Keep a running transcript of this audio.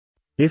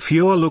If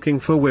you're looking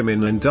for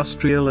women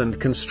industrial and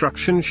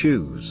construction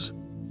shoes,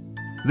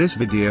 this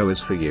video is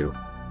for you.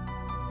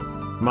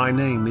 My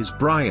name is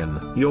Brian,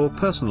 your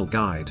personal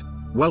guide.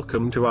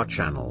 Welcome to our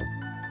channel.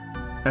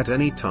 At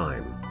any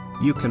time,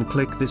 you can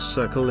click this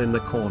circle in the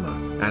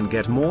corner and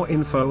get more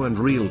info and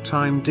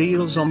real-time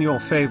deals on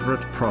your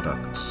favorite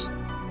products.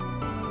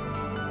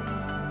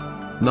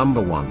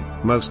 Number 1,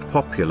 Most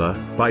Popular,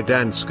 by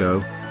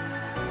Dansko.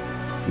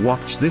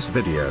 Watch this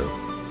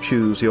video.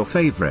 Choose your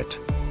favorite.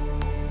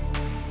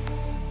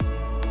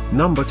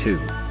 Number 2,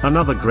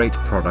 another great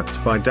product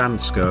by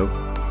Dansko.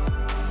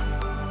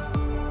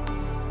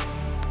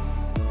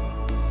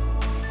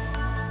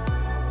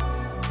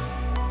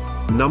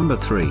 Number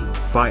 3,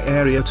 by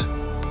Ariat.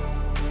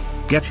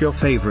 Get your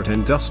favorite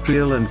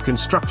industrial and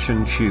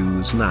construction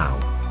shoes now.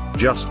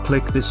 Just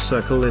click this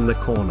circle in the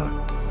corner.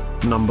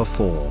 Number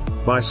 4,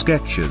 by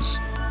Skechers.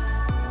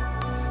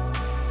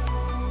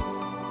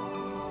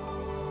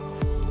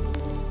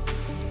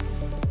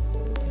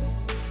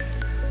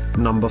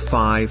 Number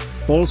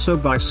 5, also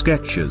by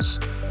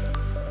Skechers.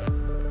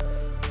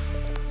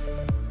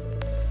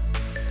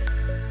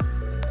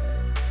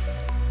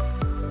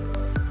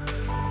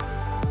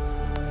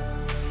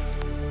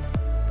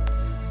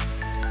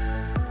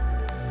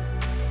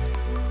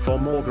 For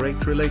more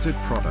great related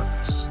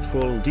products,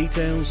 full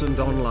details and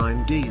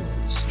online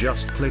deals,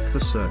 just click the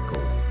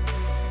circle.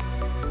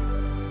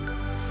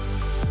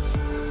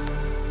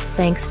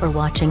 Thanks for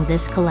watching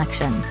this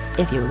collection.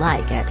 If you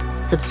like it,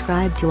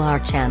 subscribe to our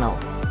channel.